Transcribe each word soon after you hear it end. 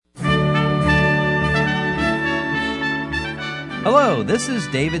Hello, this is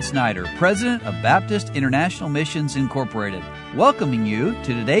David Snyder, President of Baptist International Missions Incorporated, welcoming you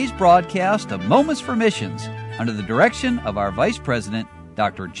to today's broadcast of Moments for Missions under the direction of our Vice President,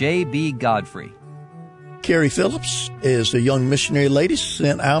 Dr. J.B. Godfrey. Carrie Phillips is a young missionary lady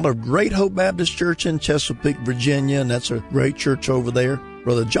sent out of Great Hope Baptist Church in Chesapeake, Virginia, and that's a great church over there.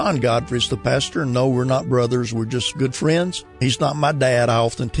 Brother John Godfrey is the pastor. No, we're not brothers. We're just good friends. He's not my dad. I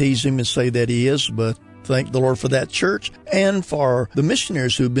often tease him and say that he is, but thank the Lord for that church and for the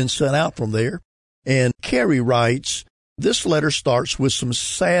missionaries who've been sent out from there. And Carrie writes, this letter starts with some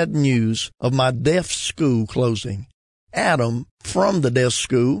sad news of my deaf school closing. Adam, from the deaf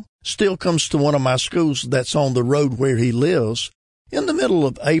school, still comes to one of my schools that's on the road where he lives. In the middle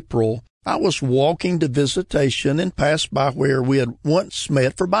of April, I was walking to visitation and passed by where we had once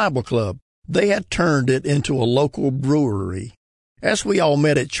met for Bible Club. They had turned it into a local brewery. As we all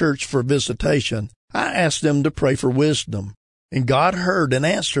met at church for visitation, I asked them to pray for wisdom, and God heard and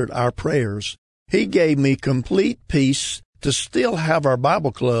answered our prayers. He gave me complete peace to still have our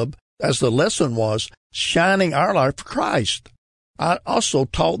Bible Club, as the lesson was, shining our light for Christ. I also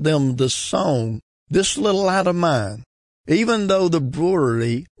taught them the song, This Little Light of Mine. Even though the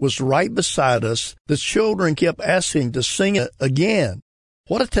brewery was right beside us, the children kept asking to sing it again.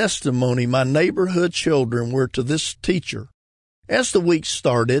 What a testimony my neighborhood children were to this teacher. As the week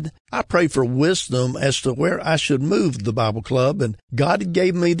started, I prayed for wisdom as to where I should move the Bible Club, and God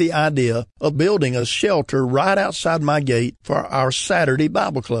gave me the idea of building a shelter right outside my gate for our Saturday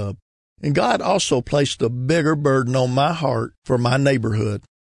Bible Club. And God also placed a bigger burden on my heart for my neighborhood.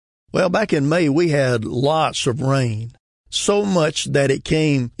 Well, back in May, we had lots of rain, so much that it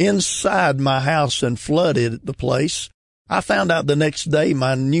came inside my house and flooded the place. I found out the next day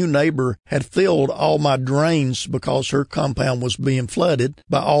my new neighbor had filled all my drains because her compound was being flooded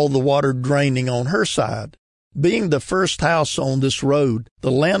by all the water draining on her side. Being the first house on this road, the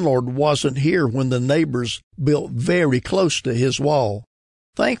landlord wasn't here when the neighbors built very close to his wall.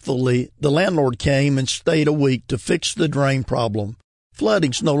 Thankfully, the landlord came and stayed a week to fix the drain problem.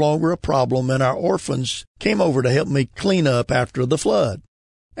 Flooding's no longer a problem, and our orphans came over to help me clean up after the flood.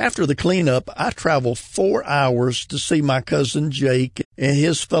 After the cleanup, I traveled 4 hours to see my cousin Jake and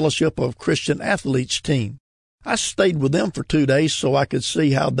his Fellowship of Christian Athletes team. I stayed with them for 2 days so I could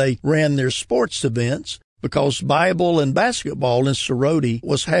see how they ran their sports events, because Bible and basketball in Sorority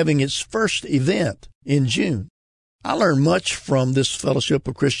was having its first event in June. I learned much from this Fellowship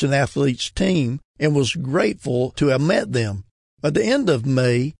of Christian Athletes team and was grateful to have met them. At the end of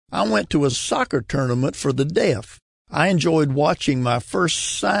May, I went to a soccer tournament for the deaf. I enjoyed watching my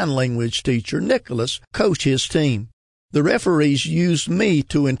first sign language teacher, Nicholas, coach his team. The referees used me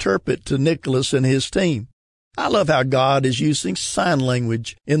to interpret to Nicholas and his team. I love how God is using sign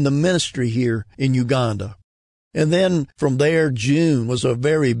language in the ministry here in Uganda. And then from there, June was a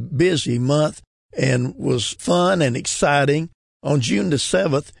very busy month and was fun and exciting. On June the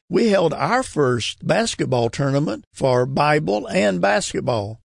 7th, we held our first basketball tournament for Bible and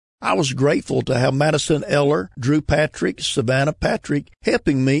basketball. I was grateful to have Madison Eller, Drew Patrick, Savannah Patrick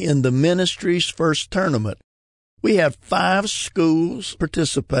helping me in the ministry's first tournament. We had 5 schools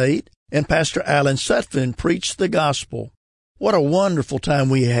participate, and Pastor Alan Sutphin preached the gospel. What a wonderful time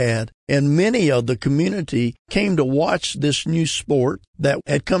we had, and many of the community came to watch this new sport that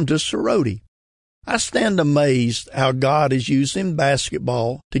had come to Sorority. I stand amazed how God is using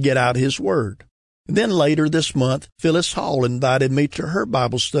basketball to get out His Word. Then later this month, Phyllis Hall invited me to her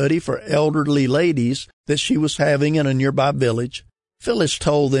Bible study for elderly ladies that she was having in a nearby village. Phyllis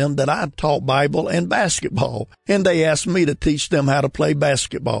told them that I taught Bible and basketball, and they asked me to teach them how to play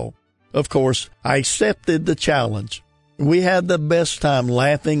basketball. Of course, I accepted the challenge. We had the best time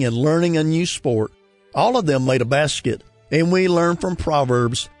laughing and learning a new sport. All of them made a basket, and we learned from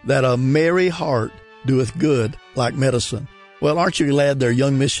Proverbs that a merry heart doeth good like medicine. Well, aren't you glad there are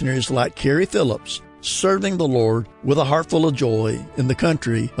young missionaries like Carrie Phillips serving the Lord with a heart full of joy in the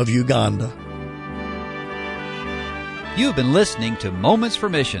country of Uganda? You've been listening to Moments for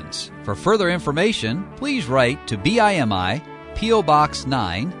Missions. For further information, please write to BIMI, P.O. Box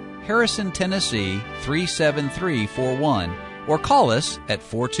 9, Harrison, Tennessee 37341, or call us at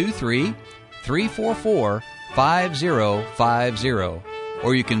 423-344-5050.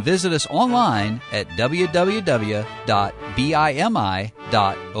 Or you can visit us online at www.bimi.org.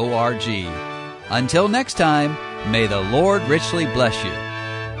 Until next time, may the Lord richly bless you.